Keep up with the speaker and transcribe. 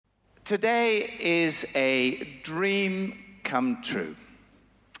Today is a dream come true.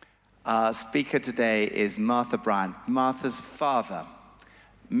 Our speaker today is Martha Bryant. Martha's father,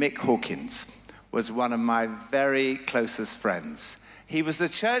 Mick Hawkins, was one of my very closest friends. He was the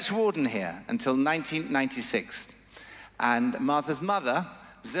church warden here until 1996. And Martha's mother,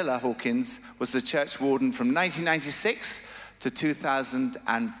 Zilla Hawkins, was the church warden from 1996 to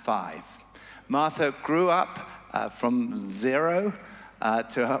 2005. Martha grew up from zero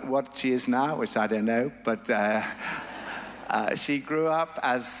to what she is now, which I don't know, but she grew up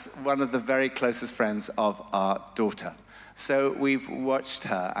as one of the very closest friends of our daughter. So we've watched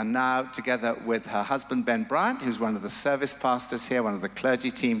her, and now together with her husband, Ben Bryant, who's one of the service pastors here, one of the clergy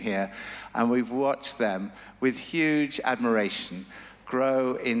team here, and we've watched them with huge admiration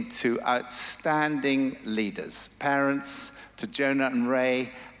grow into outstanding leaders, parents to Jonah and Ray,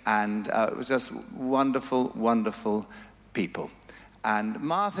 and just wonderful, wonderful people. And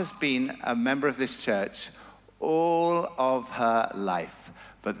Martha's been a member of this church all of her life,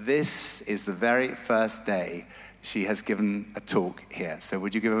 but this is the very first day she has given a talk here. So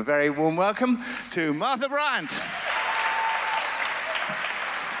would you give a very warm welcome to Martha Bryant.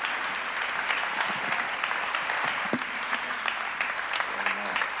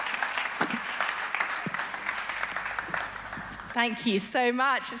 Thank you so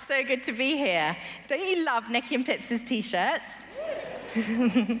much. It's so good to be here. Don't you love Nicky and Pip's t-shirts?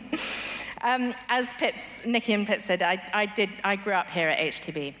 As Nicky and Pip said, I grew up here at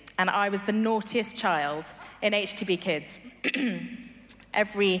HTB, and I was the naughtiest child in HTB Kids.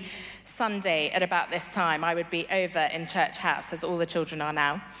 Every Sunday at about this time, I would be over in Church House, as all the children are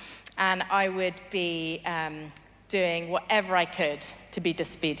now, and I would be doing whatever I could to be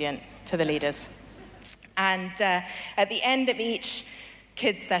disobedient to the leaders. And at the end of each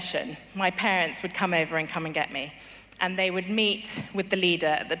kids session, my parents would come over and come and get me, and they would meet with the leader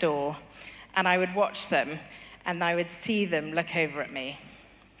at the door, and I would watch them, and I would see them look over at me,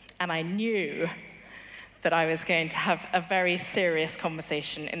 and I knew that I was going to have a very serious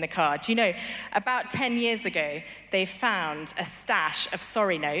conversation in the car. Do you know, about 10 years ago, they found a stash of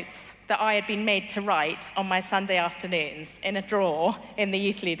sorry notes that I had been made to write on my Sunday afternoons in a drawer in the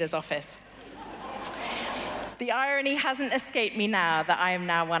youth leader's office. The irony hasn't escaped me now that I am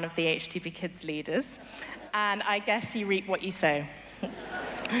now one of the HTB Kids leaders, and I guess you reap what you sow.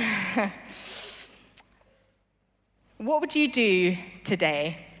 What would you do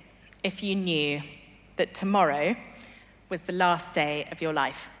today if you knew that tomorrow was the last day of your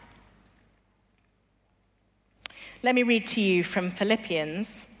life? Let me read to you from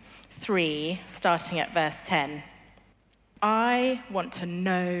Philippians 3, starting at verse 10. I want to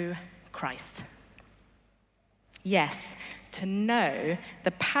know Christ. Yes, to know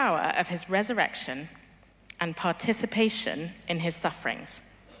the power of his resurrection and participation in his sufferings,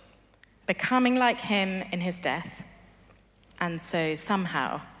 becoming like him in his death, and so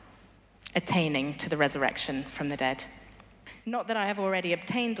somehow attaining to the resurrection from the dead. Not that I have already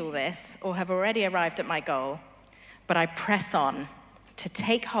obtained all this or have already arrived at my goal, but I press on to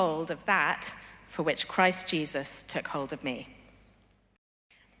take hold of that for which Christ Jesus took hold of me.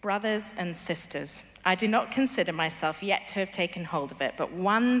 Brothers and sisters, I do not consider myself yet to have taken hold of it, but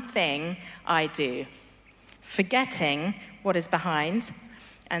one thing I do, forgetting what is behind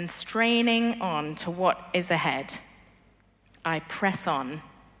and straining on to what is ahead, I press on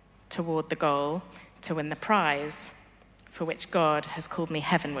toward the goal to win the prize for which God has called me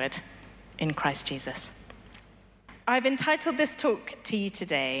heavenward in Christ Jesus. I've entitled this talk to you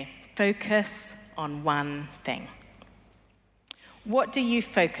today, Focus on One Thing. What do you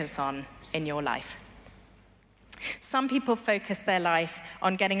focus on in your life? Some people focus their life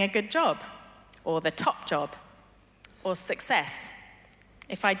on getting a good job, or the top job, or success.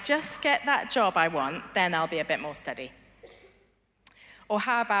 If I just get that job I want, then I'll be a bit more steady. Or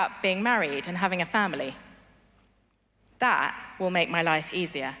how about being married and having a family? That will make my life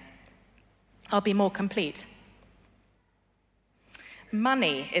easier. I'll be more complete.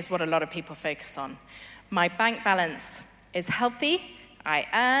 Money is what a lot of people focus on. My bank balance is healthy, I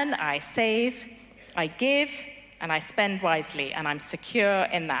earn, I save, I give, and I spend wisely, and I'm secure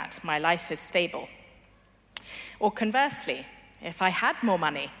in that. My life is stable. Or conversely, if I had more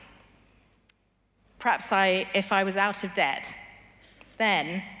money, perhaps if I was out of debt,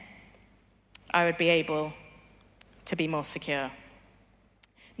 then I would be able to be more secure.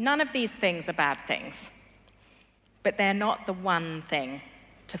 None of these things are bad things, but they're not the one thing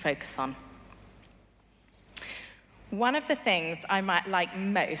to focus on. One of the things I might like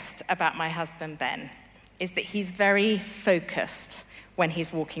most about my husband, Ben, is that he's very focused when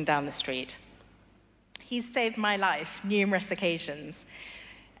he's walking down the street. He's saved my life numerous occasions,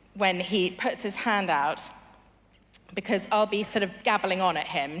 when he puts his hand out, because I'll be sort of gabbling on at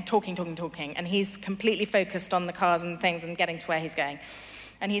him, talking, and he's completely focused on the cars and things and getting to where he's going.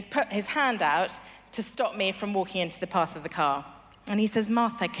 And he's put his hand out to stop me from walking into the path of the car. And he says,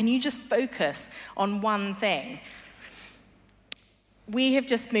 Martha, can you just focus on one thing? We have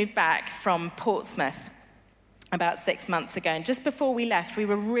just moved back from Portsmouth about 6 months ago. And just before we left, we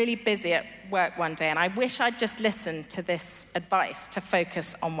were really busy at work one day. And I wish I'd just listened to this advice to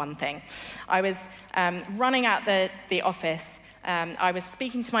focus on one thing. I was running out the office. I was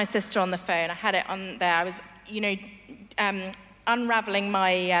speaking to my sister on the phone. I had it on there. I was, unraveling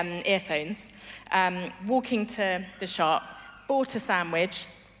my earphones, walking to the shop, bought a sandwich,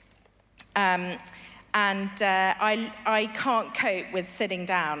 and I can't cope with sitting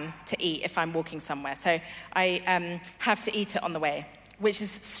down to eat if I'm walking somewhere. So I have to eat it on the way, which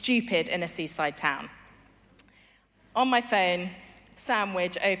is stupid in a seaside town. On my phone,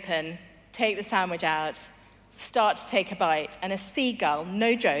 sandwich open, take the sandwich out, start to take a bite, and a seagull,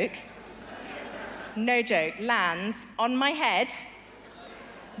 no joke, lands on my head,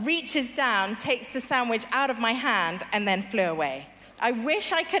 reaches down, takes the sandwich out of my hand, and then flew away. I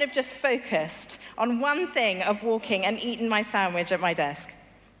wish I could have just focused on one thing of walking and eaten my sandwich at my desk.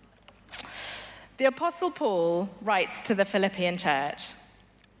 The Apostle Paul writes to the Philippian church,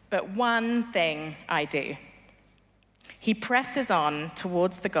 but one thing I do. He presses on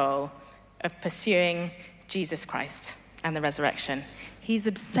towards the goal of pursuing Jesus Christ and the resurrection. He's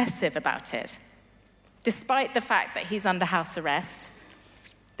obsessive about it. Despite the fact that he's under house arrest,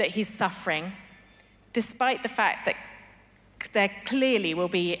 that he's suffering, despite the fact that there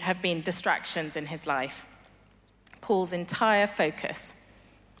clearly have been distractions in his life, Paul's entire focus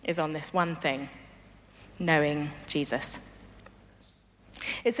is on this one thing, knowing Jesus.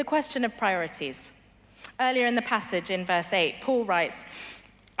 It's a question of priorities. Earlier in the passage in verse 8, Paul writes,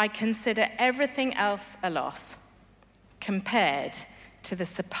 I consider everything else a loss compared to the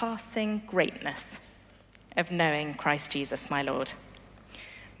surpassing greatness of knowing Christ Jesus, my Lord.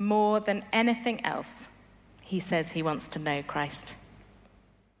 More than anything else, he says he wants to know Christ.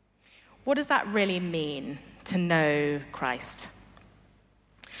 What does that really mean, to know Christ?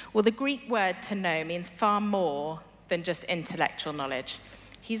 Well, the Greek word to know means far more than just intellectual knowledge.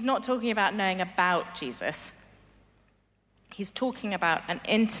 He's not talking about knowing about Jesus. He's talking about an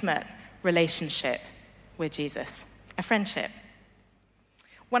intimate relationship with Jesus, a friendship.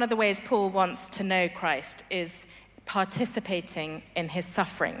 One of the ways Paul wants to know Christ is participating in his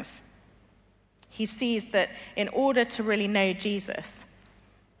sufferings. He sees that in order to really know Jesus,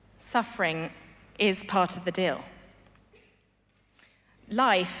 suffering is part of the deal.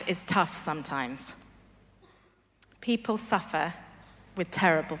 Life is tough sometimes. People suffer with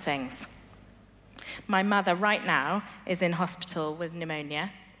terrible things. My mother right now is in hospital with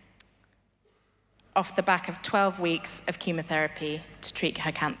pneumonia, off the back of 12 weeks of chemotherapy to treat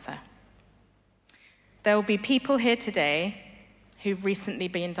her cancer. There will be people here today who've recently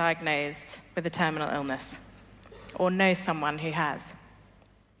been diagnosed with a terminal illness or know someone who has.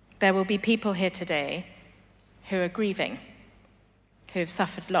 There will be people here today who are grieving, who have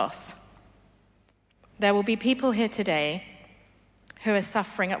suffered loss. There will be people here today who are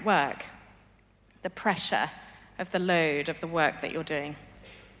suffering at work, the pressure of the load of the work that you're doing.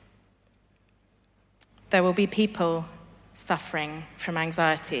 There will be people suffering from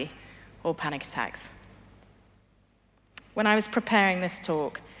anxiety or panic attacks. When I was preparing this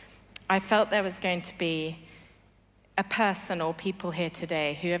talk, I felt there was going to be a person or people here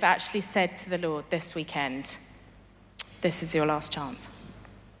today who have actually said to the Lord this weekend, this is your last chance.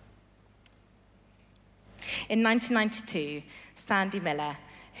 In 1992, Sandy Miller,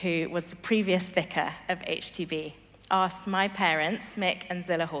 who was the previous vicar of HTB, asked my parents, Mick and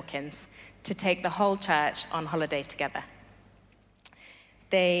Zilla Hawkins, to take the whole church on holiday together.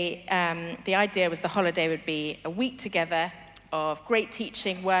 The idea was the holiday would be a week together of great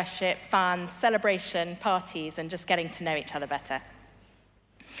teaching, worship, fun, celebration, parties, and just getting to know each other better.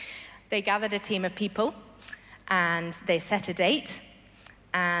 They gathered a team of people, and they set a date,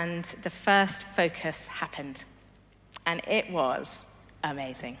 and the first focus happened. And it was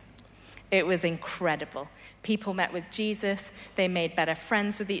amazing. It was incredible. People met with Jesus, they made better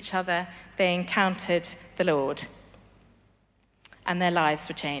friends with each other, they encountered the Lord, and their lives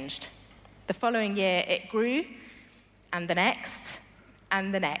were changed. The following year, it grew, and the next,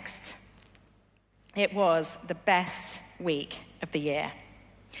 and the next. It was the best week of the year.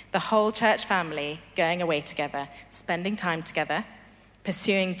 The whole church family going away together, spending time together,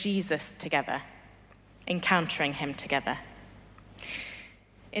 pursuing Jesus together, encountering him together.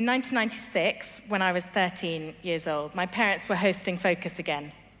 In 1996, when I was 13 years old, my parents were hosting Focus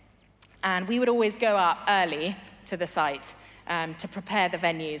again. And we would always go up early to the site to prepare the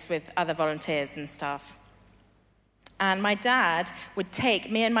venues with other volunteers and staff. And my dad would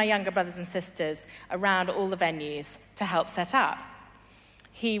take me and my younger brothers and sisters around all the venues to help set up.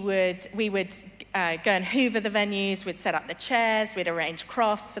 We would go and hoover the venues, we'd set up the chairs, we'd arrange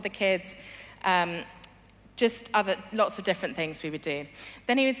crafts for the kids, lots of different things we would do.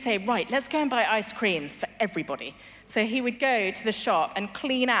 Then he would say, right, let's go and buy ice creams for everybody. So he would go to the shop and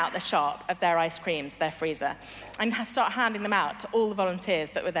clean out the shop of their ice creams, their freezer, and start handing them out to all the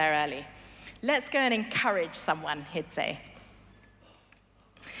volunteers that were there early. Let's go and encourage someone, he'd say.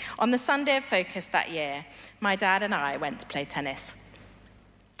 On the Sunday of Focus that year, my dad and I went to play tennis.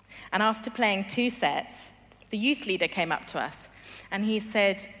 And after playing 2 sets, the youth leader came up to us and he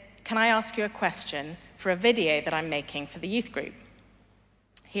said, can I ask you a question for a video that I'm making for the youth group?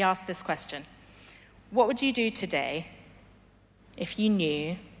 He asked this question: what would you do today if you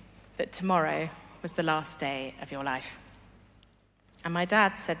knew that tomorrow was the last day of your life? And my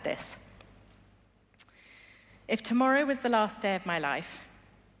dad said this: if tomorrow was the last day of my life,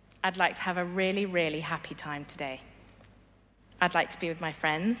 I'd like to have a really, really happy time today. I'd like to be with my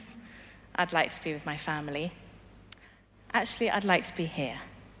friends. I'd like to be with my family. Actually, I'd like to be here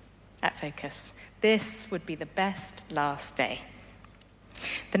at Focus. This would be the best last day.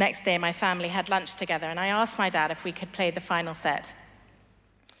 The next day, my family had lunch together, and I asked my dad if we could play the final set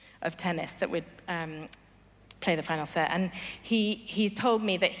of tennis, that would play the final set. And he told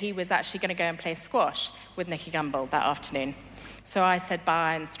me that he was actually going to go and play squash with Nicky Gumbel that afternoon. So I said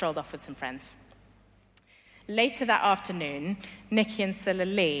bye and strolled off with some friends. Later that afternoon, Nicky and Scylla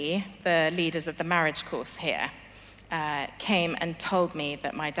Lee, the leaders of the marriage course here, came and told me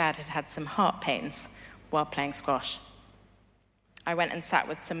that my dad had had some heart pains while playing squash. I went and sat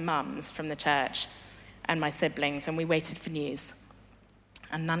with some mums from the church and my siblings, and we waited for news.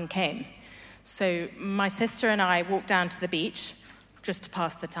 And none came. So my sister and I walked down to the beach just to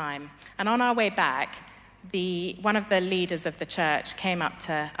pass the time. And on our way back, one of the leaders of the church came up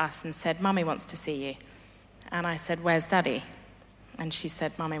to us and said, Mummy wants to see you. And I said, where's Daddy? And she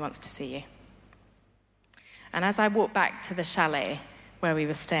said, Mummy wants to see you. And as I walked back to the chalet where we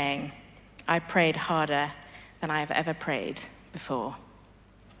were staying, I prayed harder than I have ever prayed before.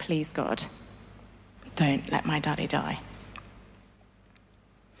 Please, God, don't let my daddy die.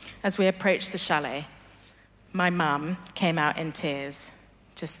 As we approached the chalet, my mum came out in tears,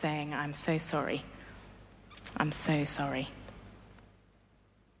 just saying, I'm so sorry. I'm so sorry.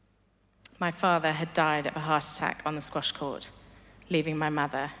 My father had died of a heart attack on the squash court, leaving my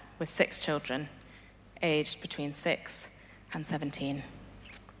mother with 6 children, aged between 6 and 17.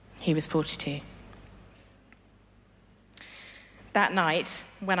 He was 42. That night,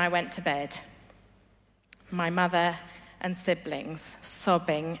 when I went to bed, my mother and siblings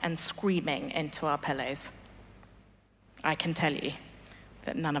sobbing and screaming into our pillows. I can tell you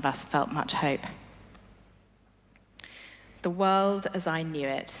that none of us felt much hope. The world as I knew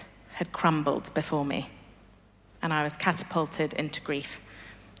it had crumbled before me, and I was catapulted into grief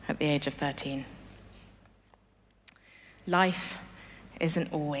at the age of 13. Life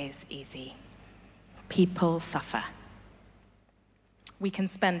isn't always easy. People suffer. We can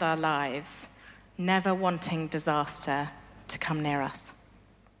spend our lives never wanting disaster to come near us.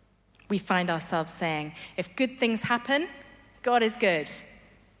 We find ourselves saying, if good things happen, God is good.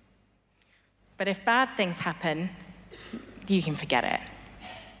 But if bad things happen, you can forget it.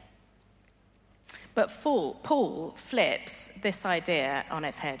 But Paul flips this idea on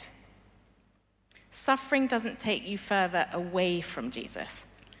its head. Suffering doesn't take you further away from Jesus.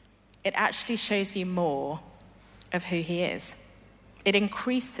 It actually shows you more of who he is. It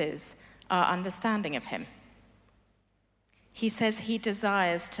increases our understanding of him. He says he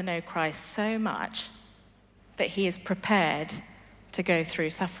desires to know Christ so much that he is prepared to go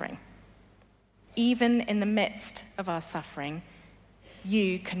through suffering. Even in the midst of our suffering,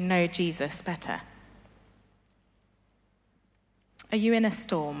 you can know Jesus better. Are you in a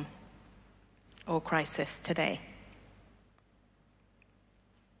storm or crisis today?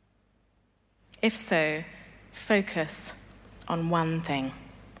 If so, focus on one thing: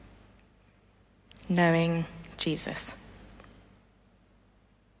 knowing Jesus.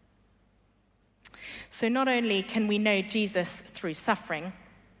 So not only can we know Jesus through suffering,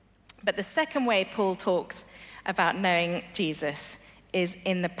 but the second way Paul talks about knowing Jesus is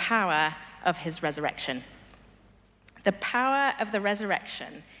in the power of his resurrection. The power of the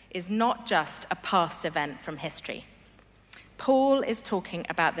resurrection is not just a past event from history. Paul is talking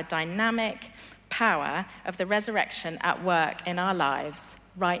about the dynamic power of the resurrection at work in our lives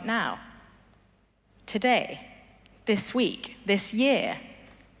right now. Today, this week, this year,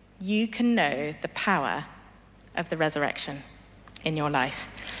 you can know the power of the resurrection in your life.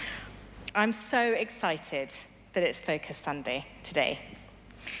 I'm so excited that it's Focus Sunday today.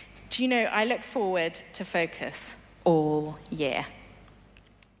 Do you know, I look forward to Focus all year.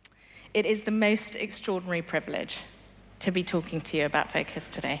 It is the most extraordinary privilege to be talking to you about Focus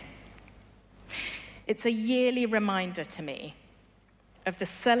today. It's a yearly reminder to me of the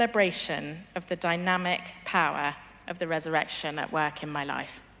celebration of the dynamic power of the resurrection at work in my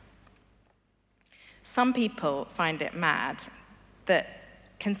life. Some people find it mad that,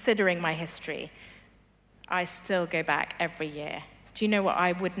 considering my history, I still go back every year. Do you know what?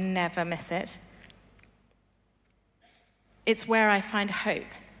 I would never miss it. It's where I find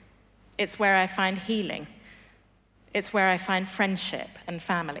hope. It's where I find healing. It's where I find friendship and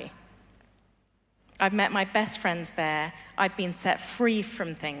family. I've met my best friends there. I've been set free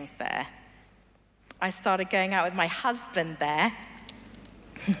from things there. I started going out with my husband there.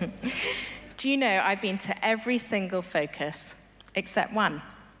 Do you know, I've been to every single Focus except one.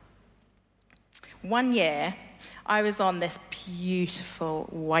 One year, I was on this beautiful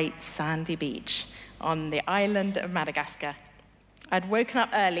white sandy beach on the island of Madagascar. I'd woken up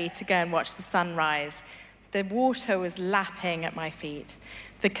early to go and watch the sunrise. The water was lapping at my feet.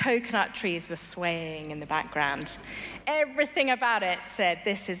 The coconut trees were swaying in the background. Everything about it said,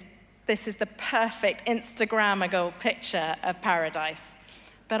 this is the perfect Instagrammable picture of paradise.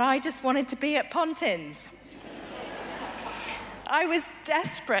 But I just wanted to be at Pontins. I was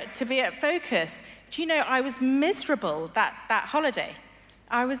desperate to be at Focus. Do you know, I was miserable that holiday.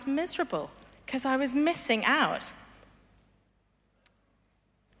 I was miserable because I was missing out.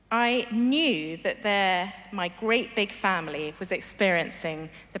 I knew that my great big family was experiencing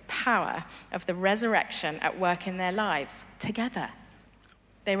the power of the resurrection at work in their lives together.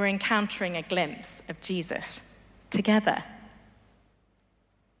 They were encountering a glimpse of Jesus together.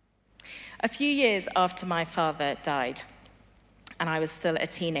 A few years after my father died, and I was still a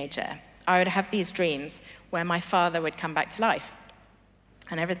teenager, I would have these dreams where my father would come back to life.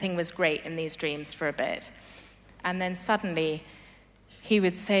 And everything was great in these dreams for a bit. And then suddenly, he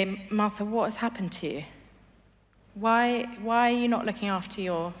would say, Martha, what has happened to you? Why are you not looking after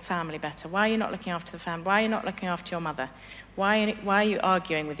your family better? Why are you not looking after the family? Why are you not looking after your mother? Why are you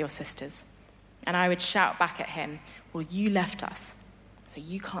arguing with your sisters? And I would shout back at him, well, you left us, so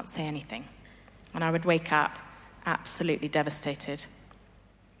you can't say anything. And I would wake up absolutely devastated.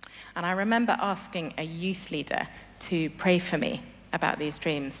 And I remember asking a youth leader to pray for me about these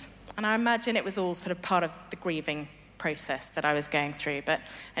dreams. And I imagine it was all sort of part of the grieving process that I was going through. But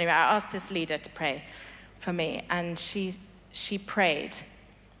anyway, I asked this leader to pray for me, and she prayed.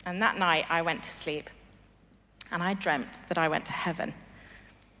 And that night I went to sleep, and I dreamt that I went to heaven.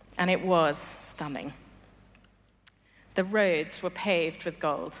 And it was stunning. The roads were paved with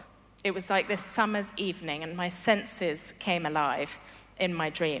gold. It was like this summer's evening, and my senses came alive in my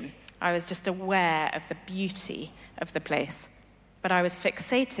dream. I was just aware of the beauty of the place. But I was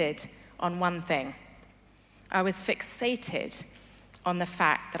fixated on one thing. I was fixated on the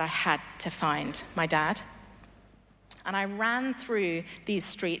fact that I had to find my dad. And I ran through these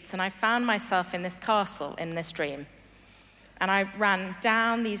streets, and I found myself in this castle in this dream. And I ran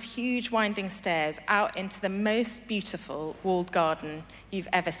down these huge winding stairs out into the most beautiful walled garden you've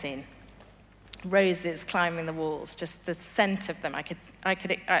ever seen. Roses climbing the walls, just the scent of them. I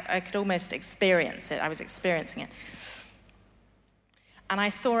could almost experience it. I was experiencing it. And I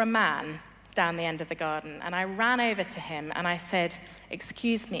saw a man down the end of the garden, and I ran over to him and I said,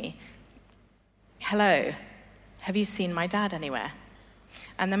 excuse me, hello, have you seen my dad anywhere?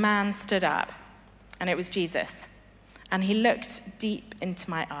 And the man stood up, and it was Jesus. And he looked deep into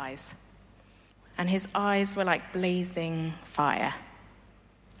my eyes, and his eyes were like blazing fire.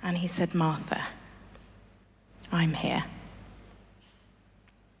 And he said, Martha, I'm here.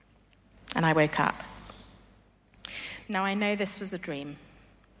 And I woke up. Now, I know this was a dream,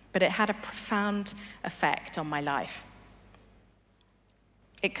 but it had a profound effect on my life.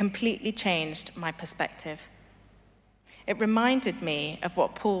 It completely changed my perspective. It reminded me of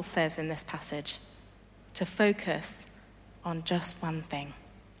what Paul says in this passage, to focus on just one thing,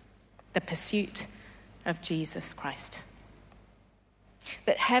 the pursuit of Jesus Christ.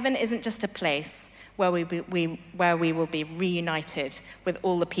 That heaven isn't just a place where we will be reunited with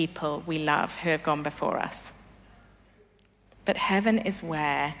all the people we love who have gone before us. But heaven is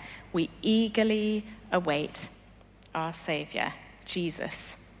where we eagerly await our Savior,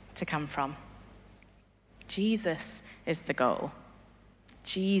 Jesus, to come from. Jesus is the goal.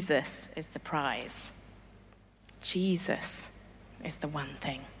 Jesus is the prize. Jesus is the one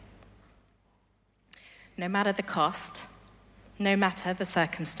thing. No matter the cost, no matter the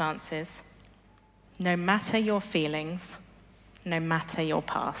circumstances, no matter your feelings, no matter your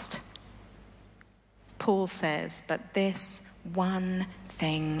past. Paul says, but this one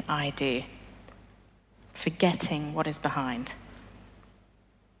thing I do, forgetting what is behind,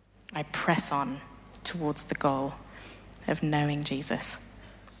 I press on towards the goal of knowing Jesus.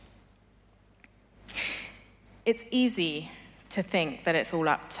 It's easy to think that it's all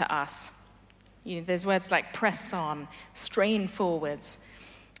up to us. There's words like press on, strain forwards.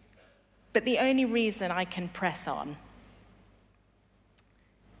 But the only reason I can press on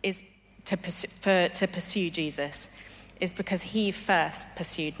is to pursue Jesus is because he first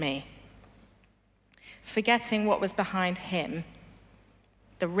pursued me. Forgetting what was behind him,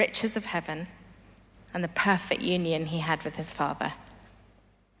 the riches of heaven and the perfect union he had with his Father,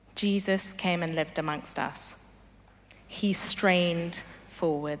 Jesus came and lived amongst us. He strained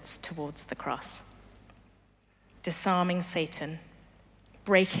forwards towards the cross, disarming Satan,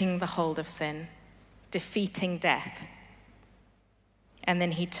 breaking the hold of sin, defeating death. And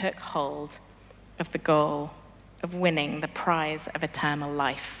then he took hold of the goal of winning the prize of eternal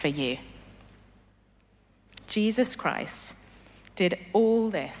life for you. Jesus Christ did all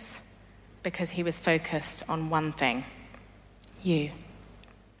this because he was focused on one thing: you.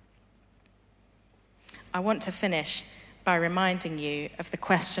 I want to finish by reminding you of the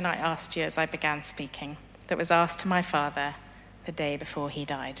question I asked you as I began speaking, that was asked to my father the day before he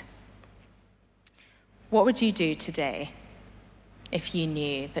died. What would you do today if you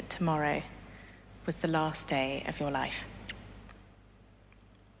knew that tomorrow was the last day of your life?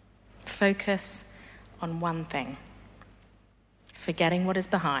 Focus on one thing, forgetting what is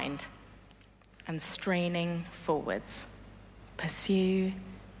behind and straining forwards. Pursue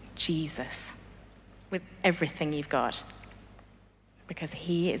Jesus with everything you've got, because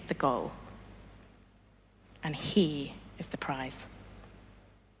he is the goal and he is the prize.